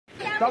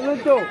Tak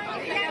meletup.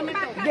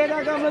 Dia dah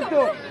akan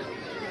meletup.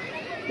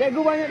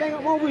 Cikgu banyak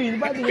tengok movie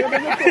sebab tu dia akan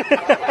meletup.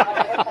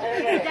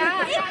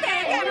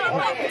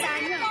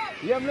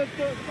 Dia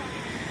meletup.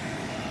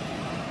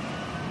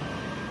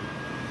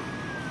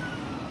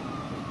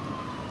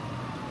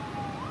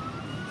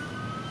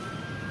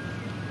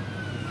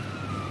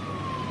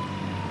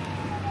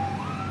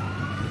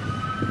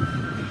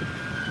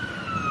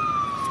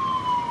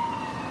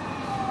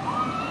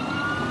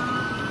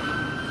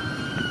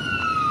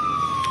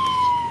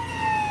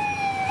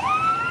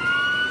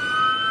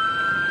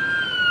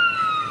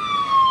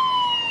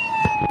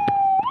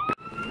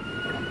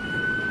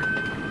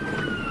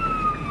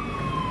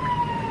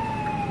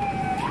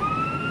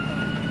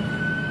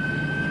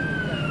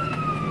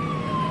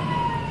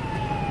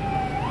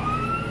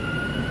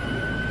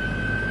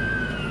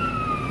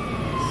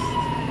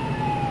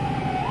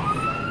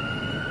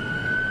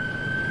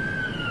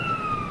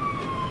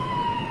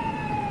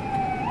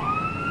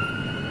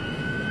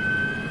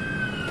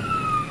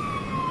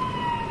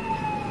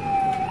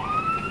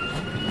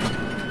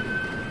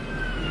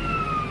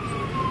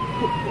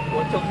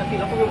 Bocor nanti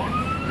lampu.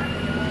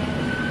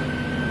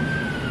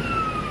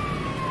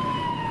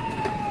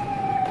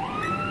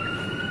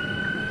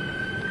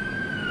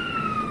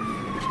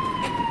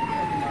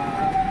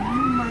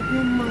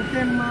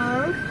 Makin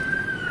mas.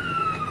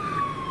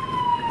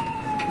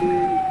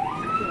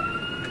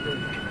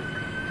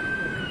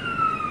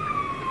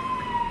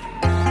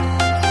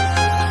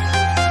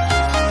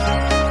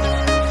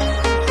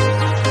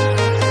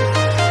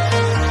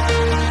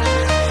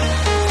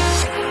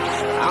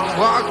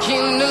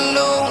 Walking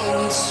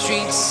alone, the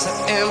streets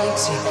are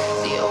empty.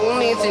 The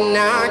only thing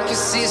I can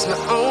see is my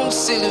own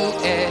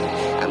silhouette.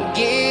 I'm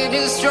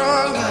getting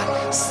stronger,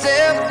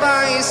 step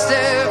by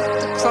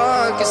step. The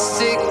clock is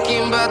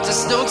ticking, but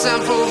there's no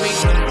time for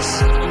regrets.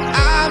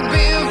 I've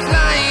been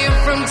flying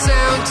from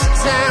town to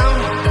town,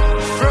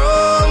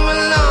 from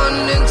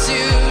London to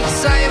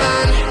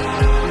Taiwan.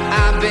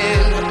 I've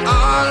been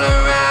all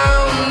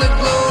around the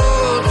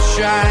globe,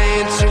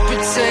 trying to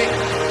protect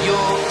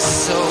your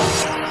soul.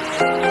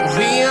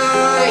 We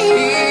are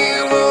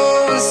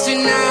heroes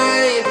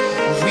tonight.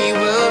 We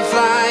will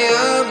fly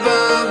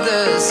above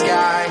the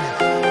sky.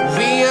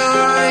 We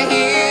are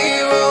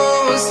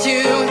heroes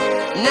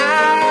tonight.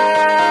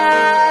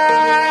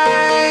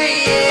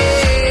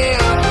 Yeah.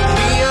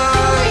 We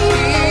are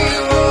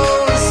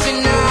heroes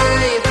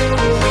tonight.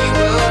 We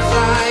will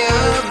fly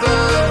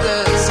above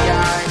the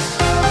sky.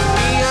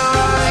 We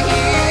are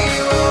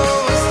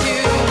heroes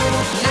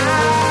tonight.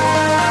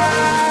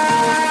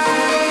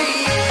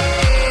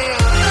 Yeah.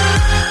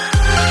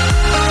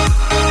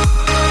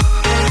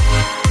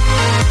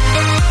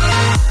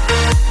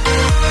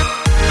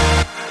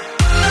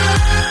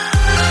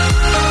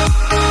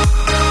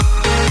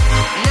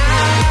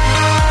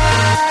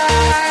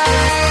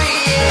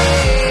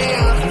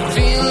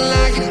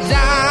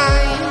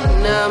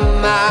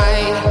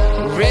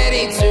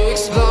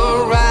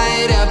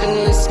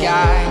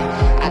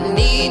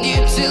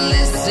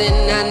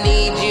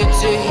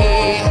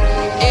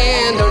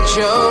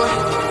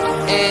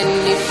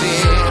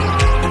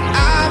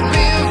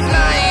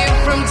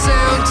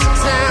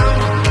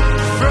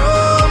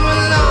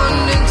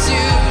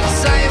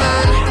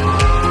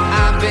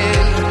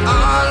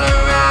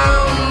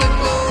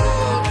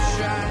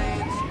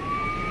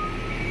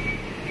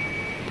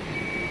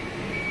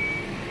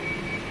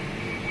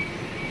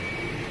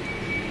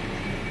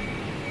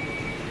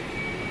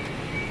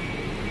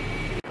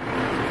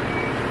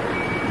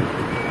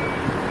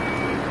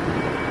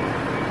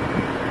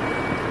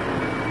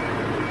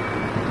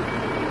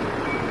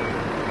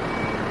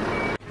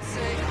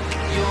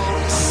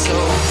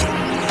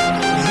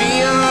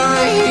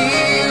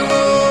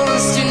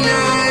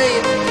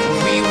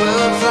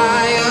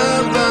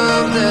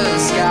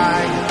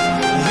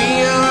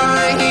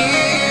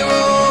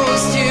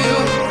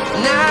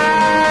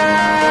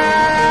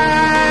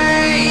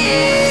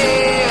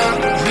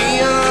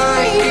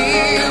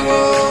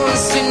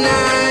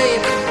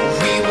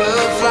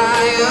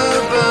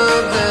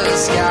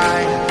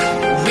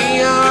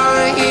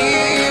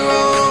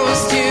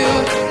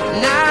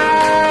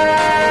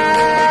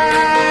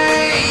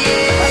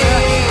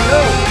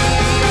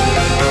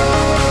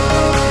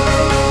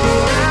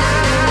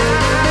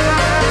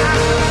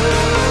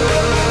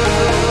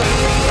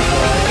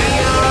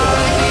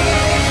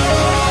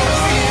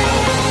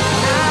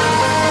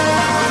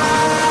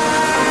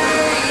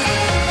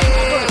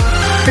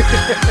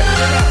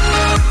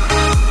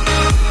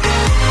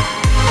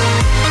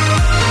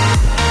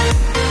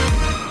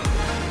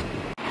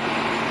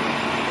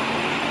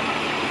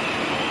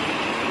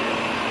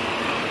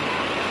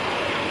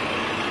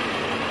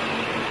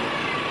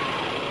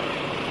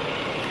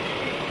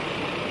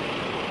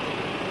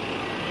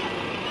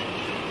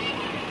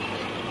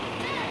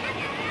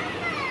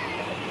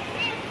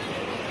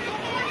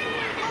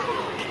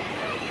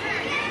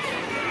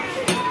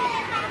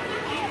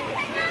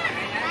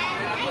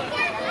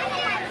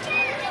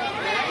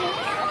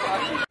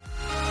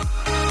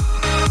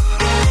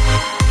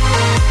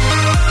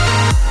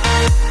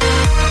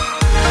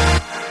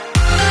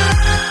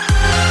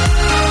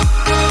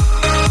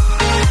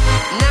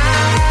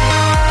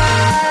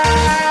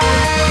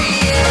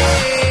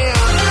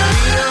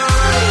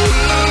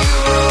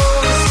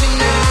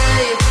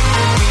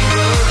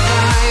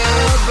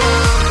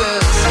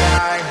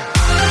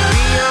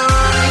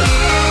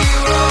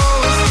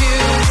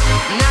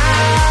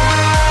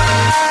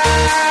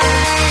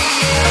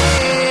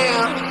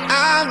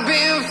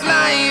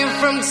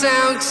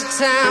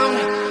 town,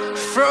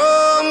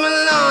 from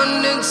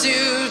London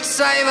to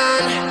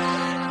Taiwan.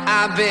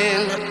 I've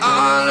been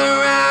all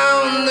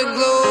around the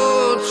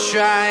globe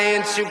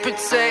trying to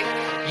protect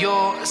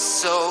your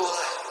soul.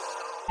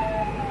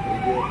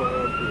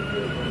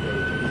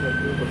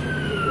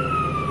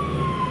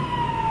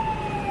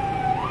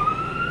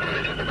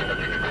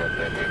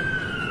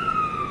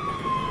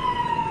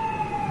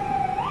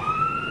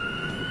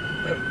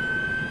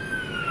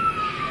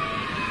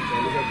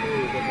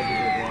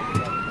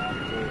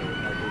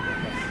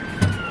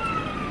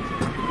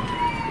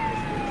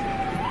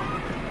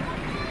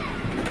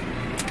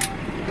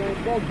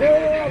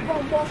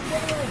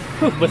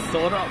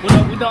 Beserah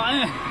budak-budak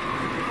ni.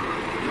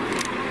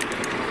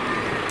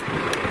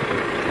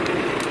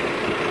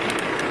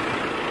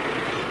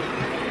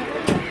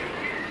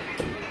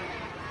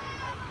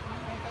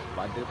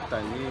 Pada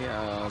petang ini,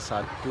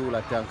 satu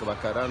latihan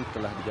kebakaran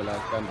telah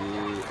dijalankan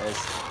di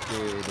SK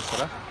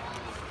Beserah.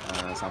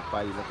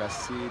 Sampai di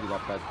lokasi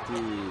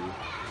didapati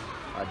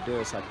ada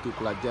satu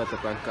pelajar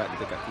terperangkap di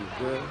tingkat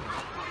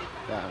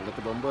 3. Dan anggota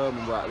bomba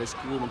membuat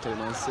rescue, mencari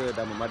mangsa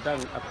dan memadam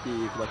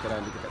api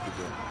kebakaran di tingkat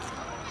 3.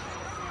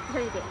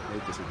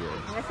 Itu saja.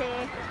 Terima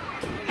kasih.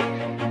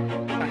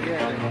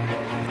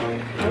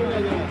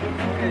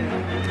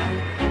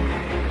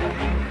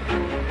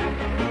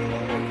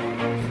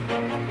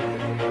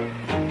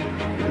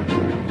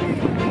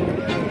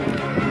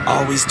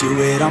 Always do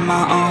it on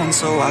my own,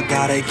 so I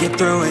gotta get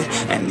through it.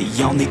 And the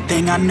only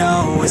thing I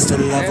know is to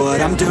love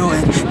what I'm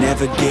doing.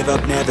 Never give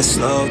up, never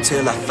slow,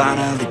 till I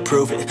finally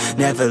prove it.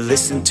 Never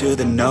listen to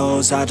the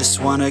no's, I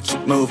just wanna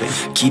keep moving.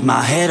 Keep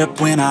my head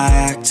up when I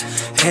act,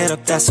 head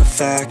up, that's a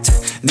fact.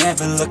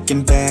 Never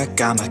looking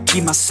back, I'ma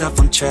keep myself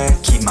on track.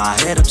 Keep my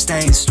head up,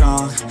 staying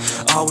strong,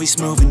 always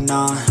moving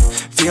on.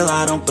 Feel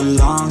I don't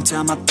belong,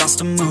 tell my thoughts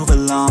to move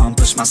along.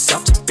 Push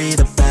myself to be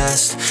the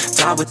best,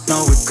 die with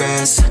no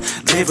regrets.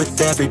 Live with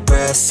every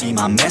breath, see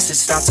my message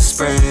start to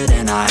spread.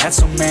 And I had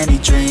so many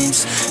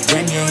dreams,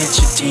 then you hit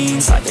your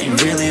teens. Life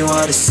ain't really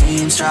what it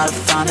seems, try to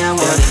find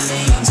out what it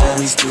means.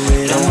 Always do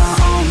it on my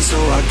own, so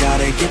I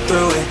gotta get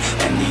through it.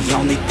 And the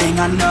only thing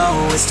I know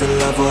is to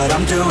love what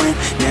I'm doing.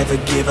 Never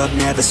give up,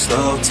 never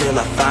slow, till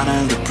I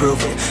finally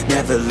prove it.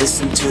 Never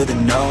listen to the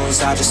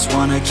no's, I just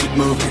wanna keep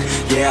moving.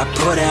 Yeah, I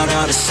put out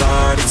all this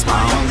art, it's my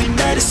only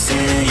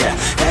medicine. Yeah,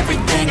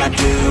 everything I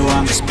do,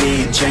 I'm just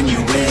being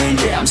genuine.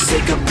 Yeah, I'm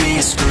sick of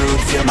being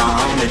screwed, feel my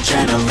own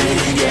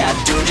adrenaline. Yeah, I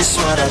do just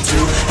what I do,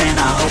 and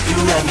I hope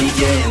you let me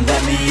in,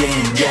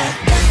 yeah.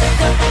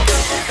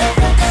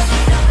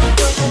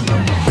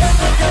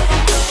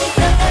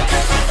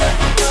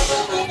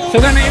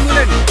 Seorang naik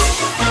bulan.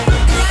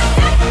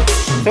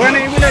 Seorang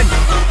naik bulan.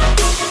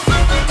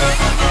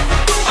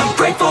 I'm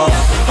grateful,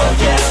 oh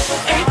yeah,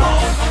 able,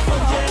 oh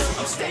yeah,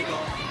 I'm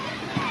stable.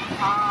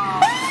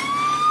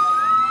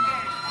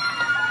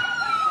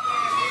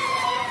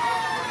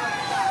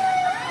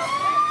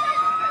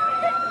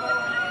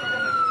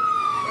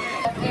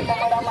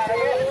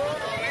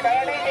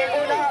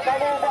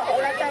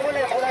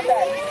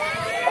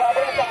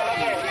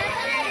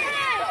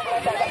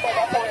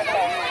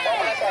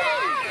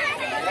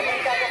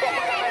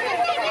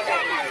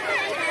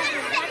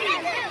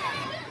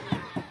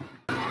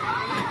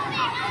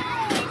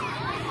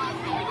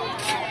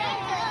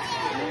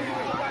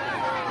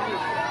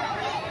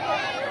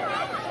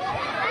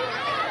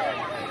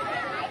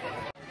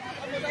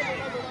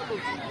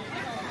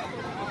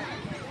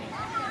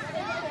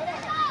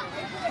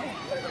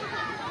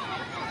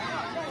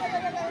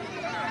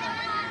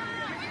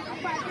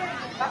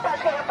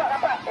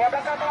 Nampak. Yang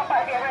belakang tu nampak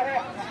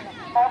sikit.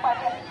 Nampak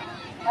sikit.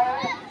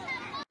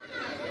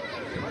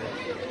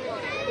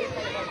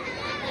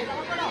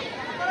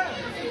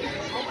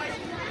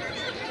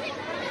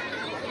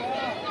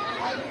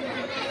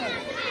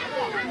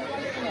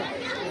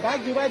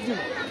 Baju.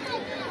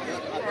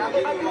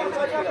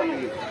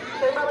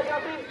 Tembak baju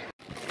api.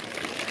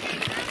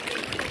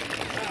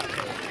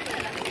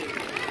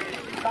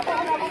 Siapa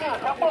pernah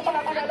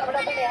guna tak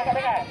benda ni agak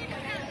dengar?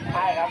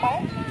 Hai, ramai.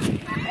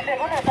 Ini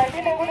guna,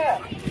 saya guna.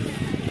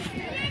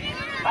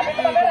 Ada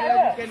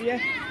kebakaran ke?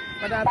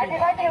 Pada api.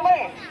 Tadi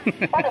main.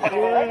 Pada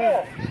saja.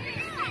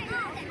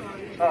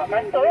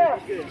 Kantor ya.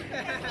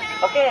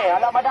 Okey,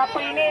 alat padam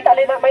api ini tak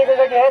boleh nak main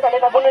saja, tak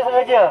boleh nak guna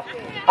saja.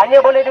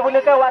 Hanya boleh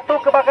digunakan waktu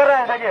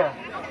kebakaran saja.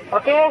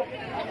 Okey?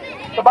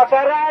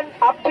 Kebakaran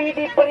api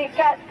di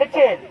peringkat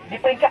kecil, di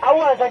peringkat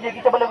awal saja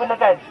kita boleh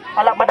gunakan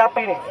alat padam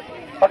api ni.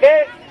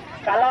 Okey?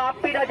 Kalau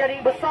api dah jadi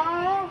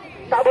besar,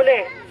 tak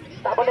boleh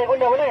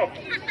guna boleh.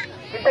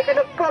 Kita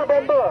kena call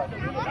bomba.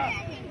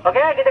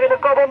 Okey, kita kena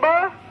call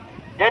bomba.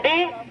 Jadi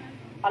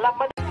alat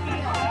padam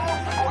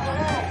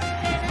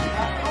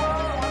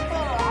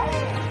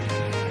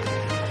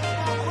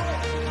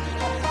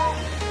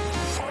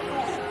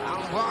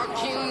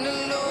Walking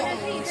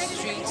alone, the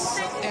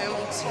streets are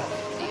empty.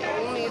 The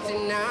only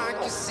thing I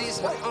can see is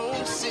my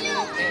own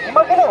silhouette.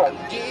 5 kilo.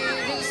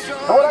 Getting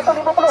strong,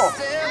 250.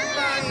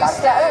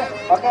 Dahsyat eh.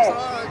 Okey.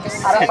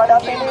 Alat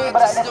padam api ni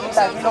berat dia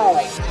 9 kilo.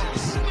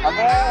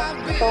 Okey.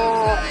 Itu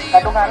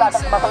kandungan lah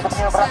tak termasuk dia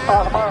punya berat tu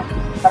semua.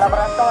 Kalau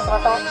merantau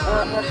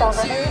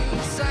tadi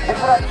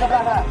Beserah di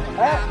sebelah kan.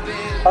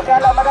 Okey,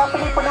 alat padam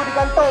api perlu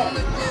digantung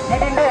di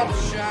dinding.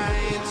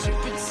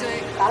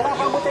 Kalau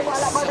kamu tengok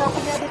alat padam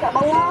api ada kat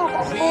bawah,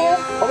 kat sini,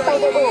 beritahu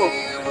cikgu.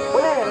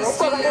 Boleh,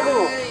 lupa kat cikgu.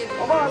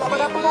 Alat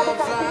padam api ada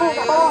kat sini,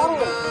 kat bawah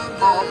ni.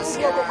 Nanti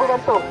dia cikgu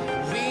gantung.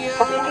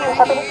 Setinggi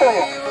 1 meter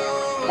je.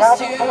 Yang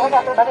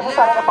sangat tu dari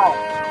susah nak dapat.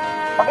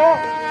 Okey,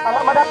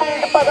 alat padam api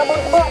depan kamu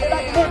semua ada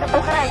lagi ni, debu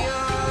kering.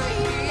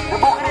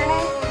 Debu kering ni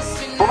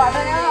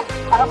bermaknanya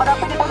alat padam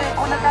api ni boleh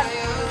gunakan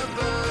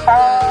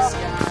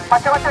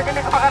macam-macam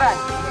jenis kebakaran.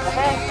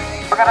 Okey,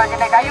 kebakaran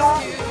jenis kayu,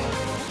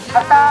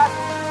 kertas,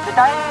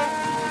 cair,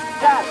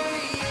 gas.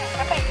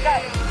 Keping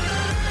gas.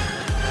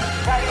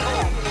 Gas itu.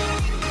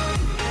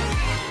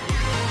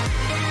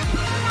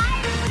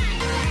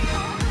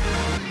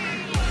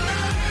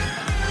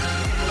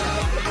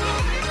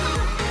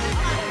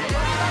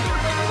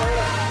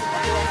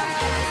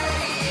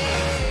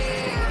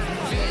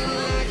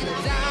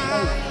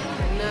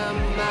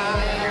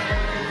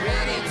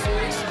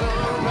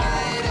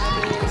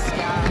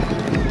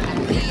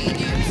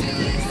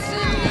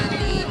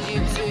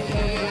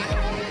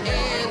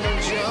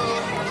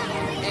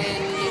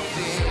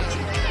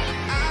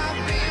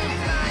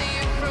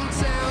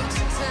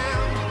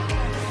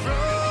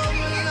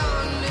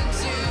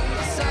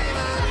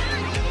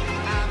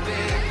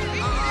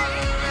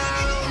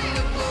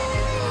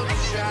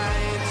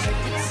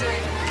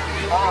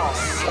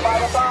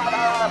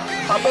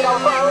 Sampai dah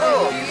ubah tu.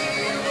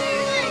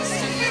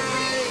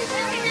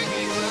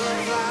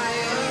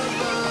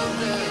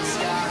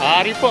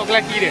 Report ke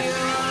lelaki dia.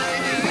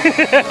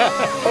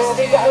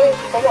 Okey,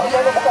 tengok dia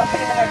buka pin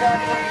dengan dia.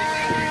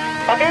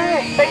 Okey,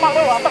 tengok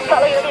tu, atas tak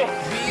lagi tadi.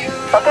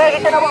 Okey,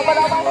 kita nak buat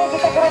pada mana,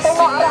 kita kena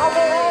tengok arah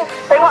angin.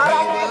 Tengok arah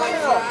angin ke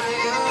mana.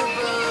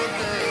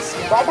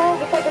 Jadi,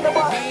 kita kena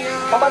buat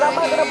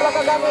pemadaman kena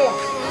belakang angin.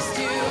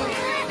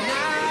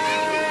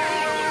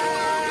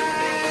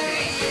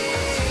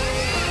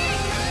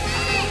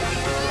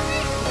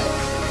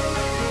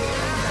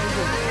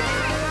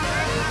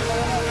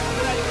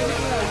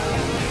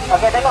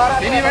 Okey, tengok arah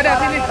sini pada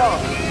sini.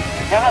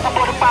 Jangan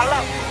sampai depan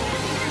lah.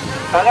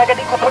 Jangan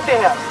jadi ikut putih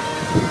lah.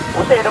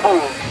 Putih debu.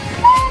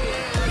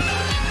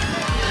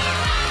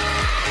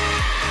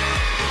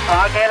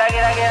 Okey, lagi.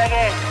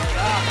 Okey.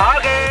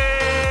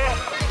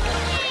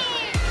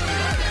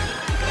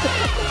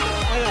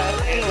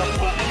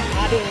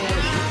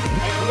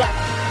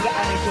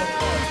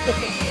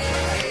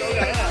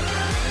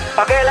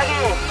 Okey, lagi.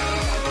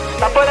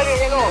 Siapa lagi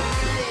tengok?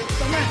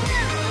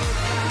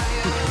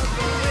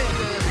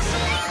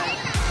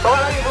 Bawa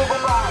lagi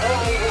bomba.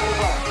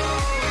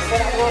 Kita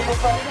nak buat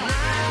bomba.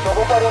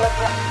 Bomba dia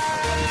lagi.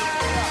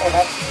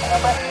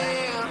 Apa?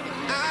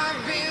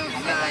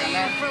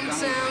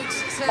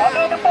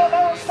 Ada depan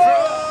kau.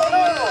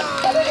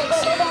 Ada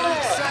depan.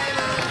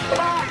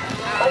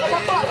 Ada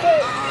nampak ke?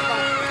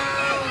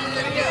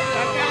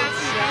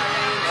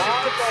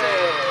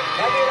 Okey.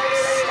 Lagi.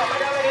 Tak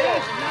padam lagi.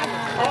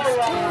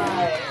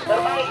 Alright.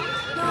 Terbaik.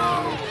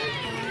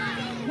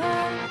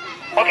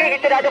 Okey,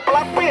 kita dah ada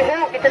pelapis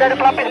ya. Kita dah ada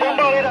pelapis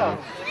bomba kita.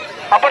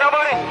 Apa nama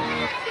ni?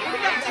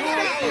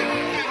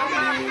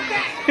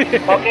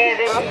 Okey,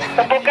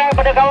 tepukan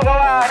pada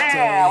kawan-kawan ni.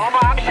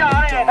 Mama Amsyah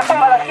ni.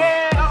 Tepuklah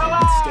sikit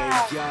kawan-kawan.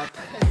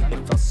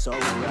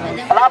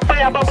 Pelapis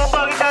Abang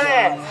Bomba kita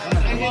ni.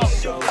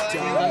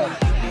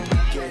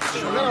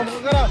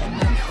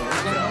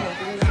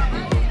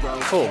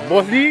 Oh,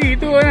 bos diri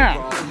tu nak.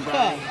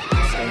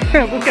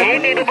 Bukan.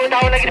 Ini 20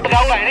 tahun lagi di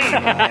pegawai ni.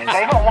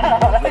 Tengoklah.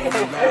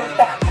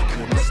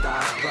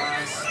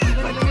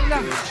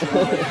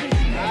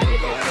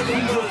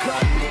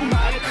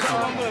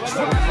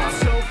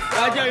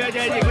 Ajar,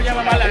 kau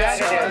jangan malas.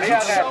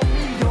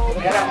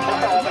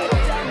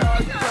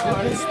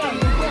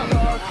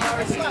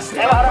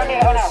 Tengok arah ni,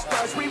 arah.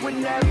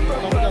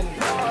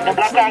 Di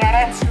belakang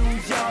kan?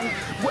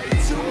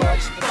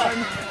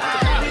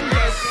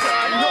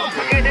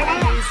 Okey,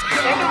 tengok.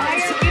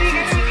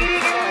 Kiri.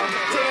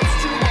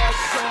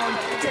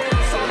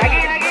 Lagi,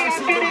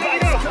 api dia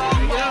begitu.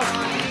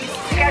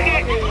 Sikit.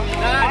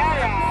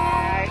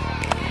 Alright.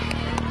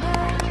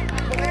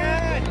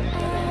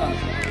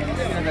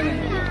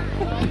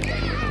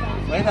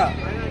 Boleh tak?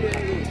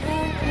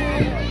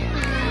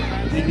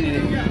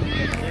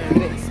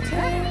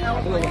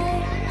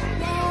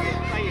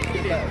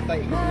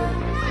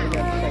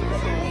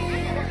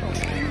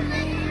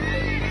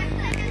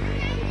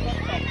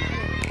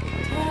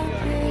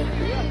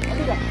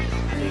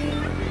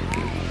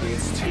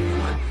 It's too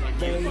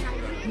late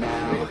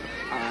now.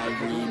 I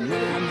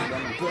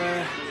remember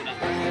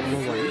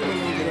everything.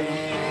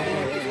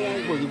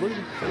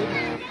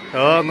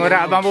 Oh,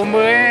 ngorak Abang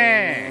Bomba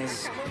eh.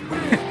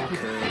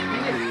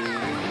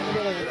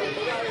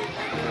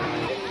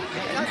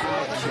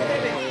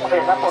 Okey,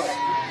 siapa?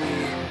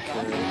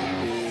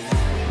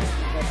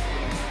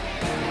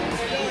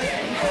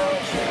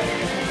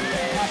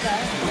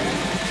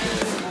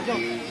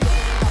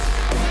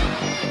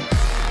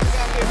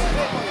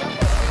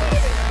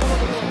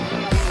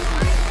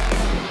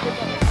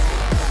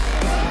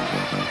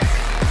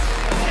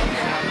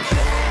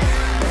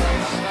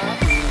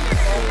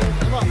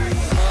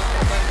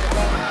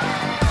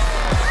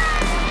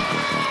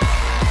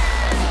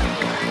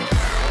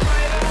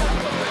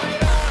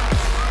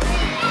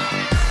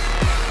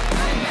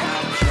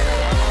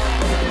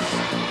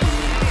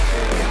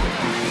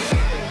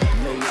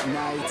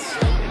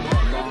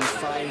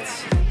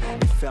 lights,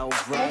 it felt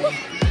right. Love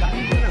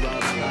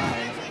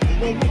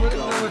life,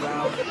 go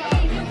round,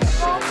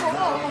 so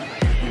loud,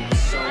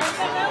 so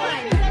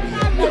high.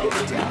 No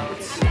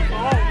doubts,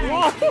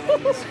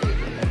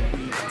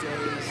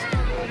 days,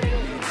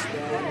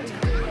 spend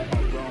a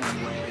wrong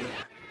way.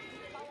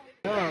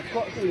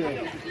 Kok tu je.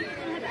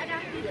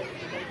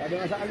 Tak ada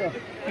masalah.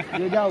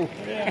 Dia jauh.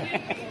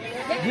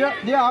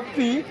 Dia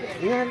api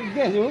dengan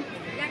gas tu.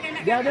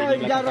 Dia ada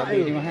jarak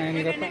dia.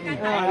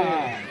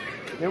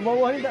 Yang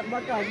bawah ni tak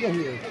bakar gas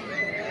dia.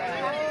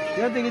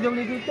 Nanti kita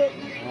boleh tutup.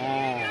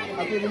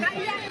 Api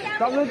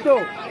tak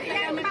meletup.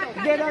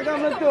 Dia dah akan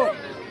meletup.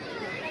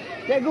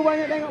 Cikgu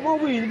banyak tengok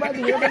movie sebab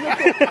tu dia akan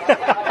meletup.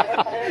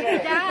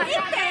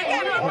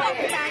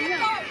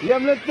 Dia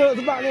meletup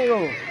sebab ni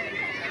tu.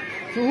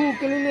 Suhu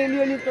keliling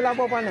dia ni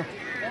terlampau panas.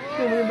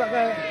 Itu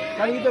menyebabkan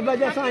kalau kita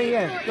belajar sains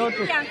kan.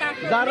 Contoh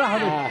darah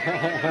tu.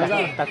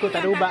 Takut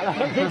tak ada ubat lah.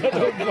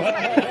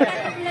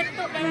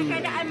 Meletup dalam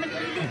keadaan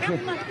mengeliling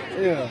rumah tu.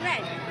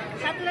 Kan?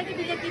 Satu lagi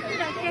bila kita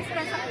dah gas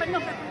dah penuh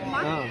kat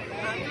rumah.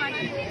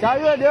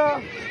 Cara dia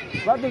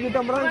sebab tu kita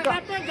merangkak.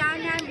 Orang kata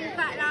jangan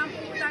buka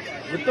lampu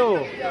takut. Betul.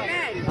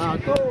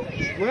 Kan? Tu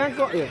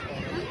mengangkut je.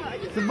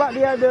 Sebab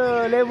dia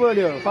ada level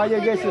dia,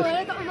 fire gases.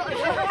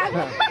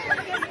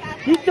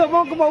 Kita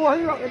pun ke bawah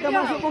ni, kita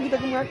masuk pun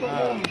kita kena mengangkut.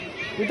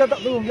 Kita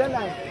tak turun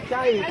jalan.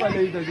 Cair pada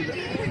kita juga.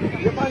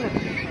 Dia panas.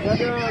 Dia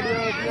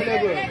punya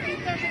level.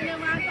 Kita kena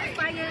mengangkut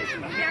supaya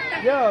suhu di atas.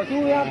 Ya,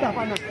 suhu di atas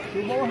panas.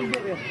 Suhu bawah hidup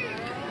dia.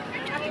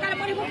 Tapi kalau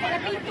boleh buka lah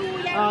pintu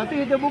yang Tu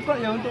kita buka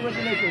je untuk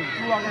ventilation.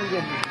 Keluarkan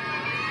gas ni.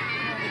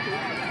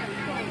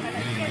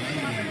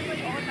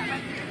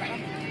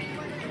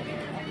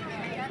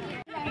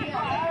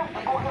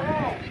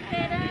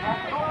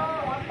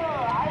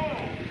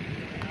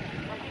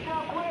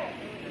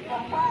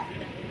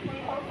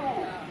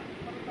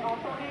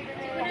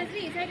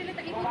 saya ada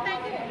letak liputan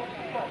tu.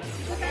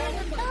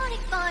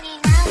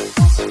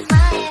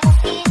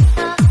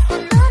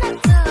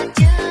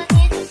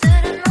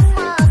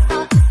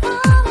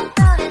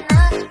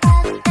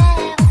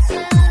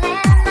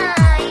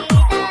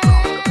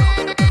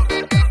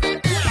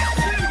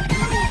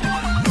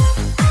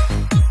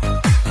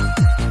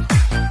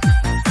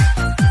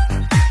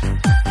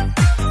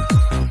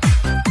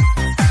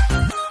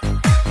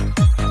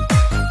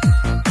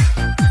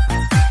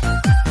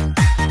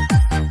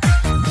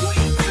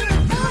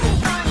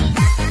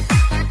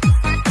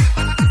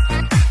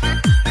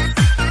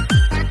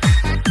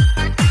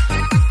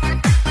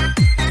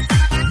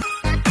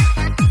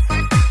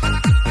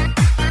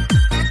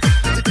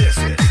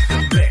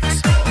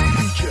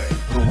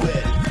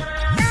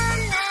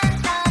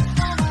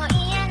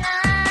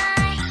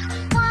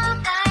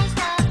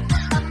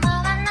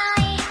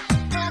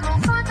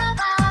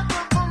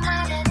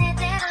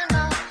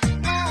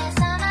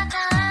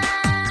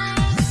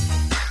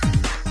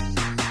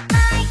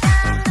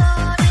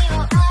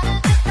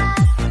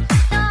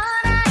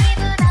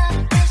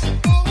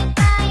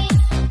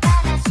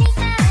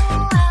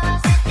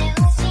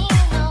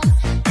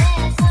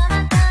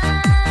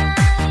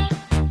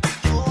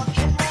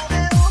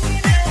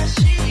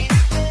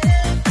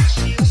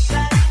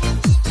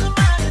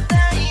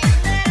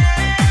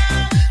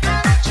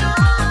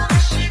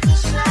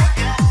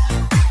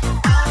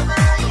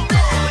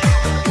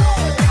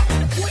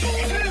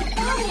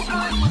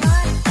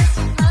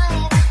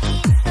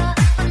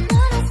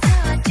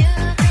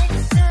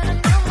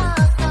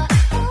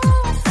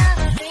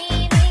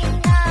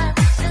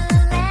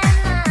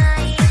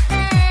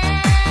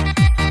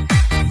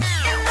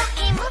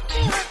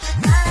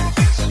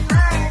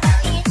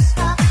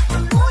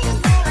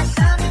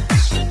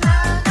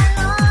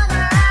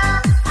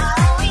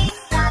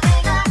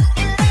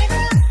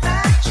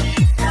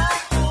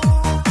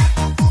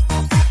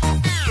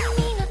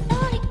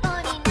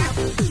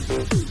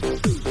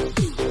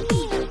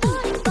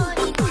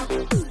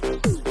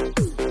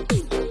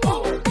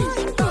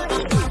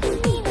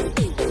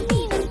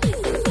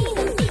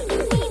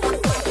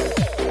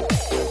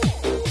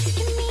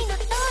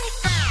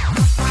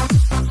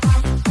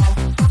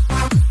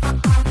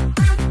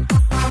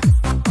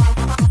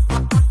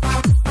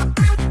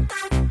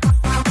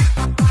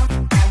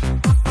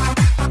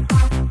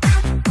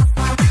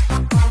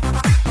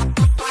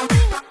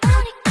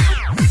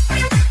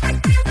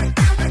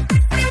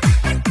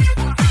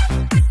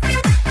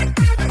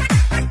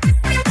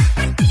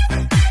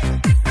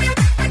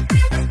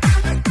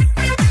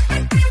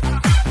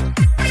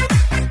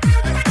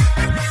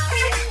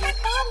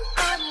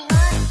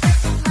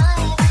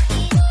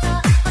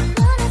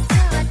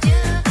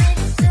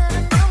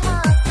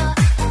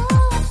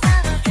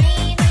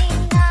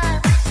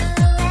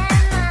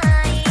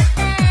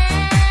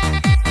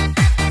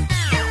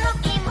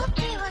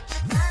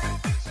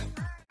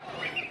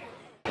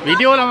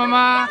 Video lah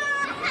Mama.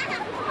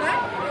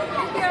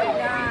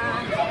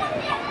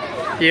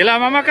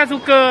 Yelah Mama kan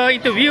suka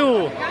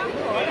interview.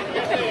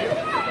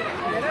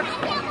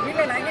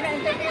 Bila lagi nak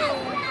interview?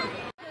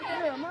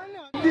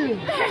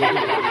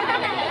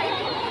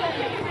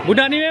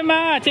 Budak ni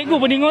memang cikgu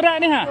pening orang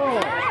ni ha.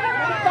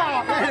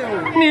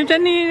 Tak. Ni macam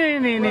ni.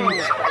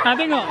 Ha,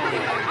 tengok.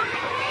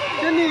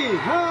 Macam ni.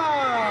 Ha.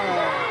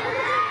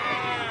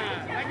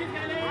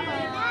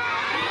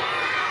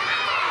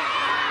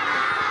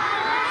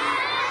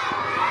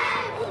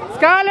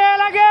 Sekali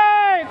lagi.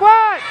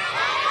 Kuat.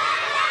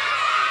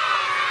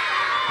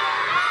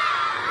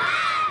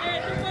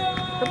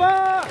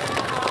 Tepuk.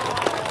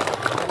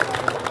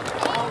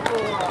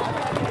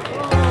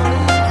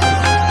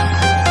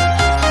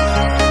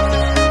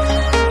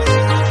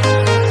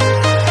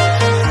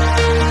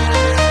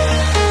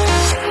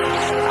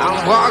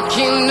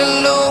 Walking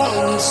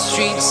alone, the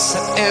streets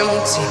are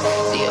empty.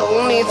 The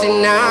only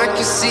thing I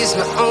can see is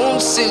my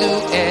own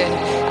silhouette.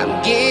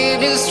 I'm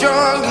getting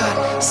stronger,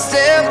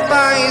 step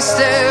by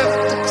step.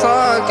 The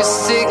clock is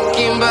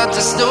ticking, but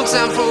there's no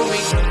time for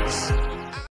me.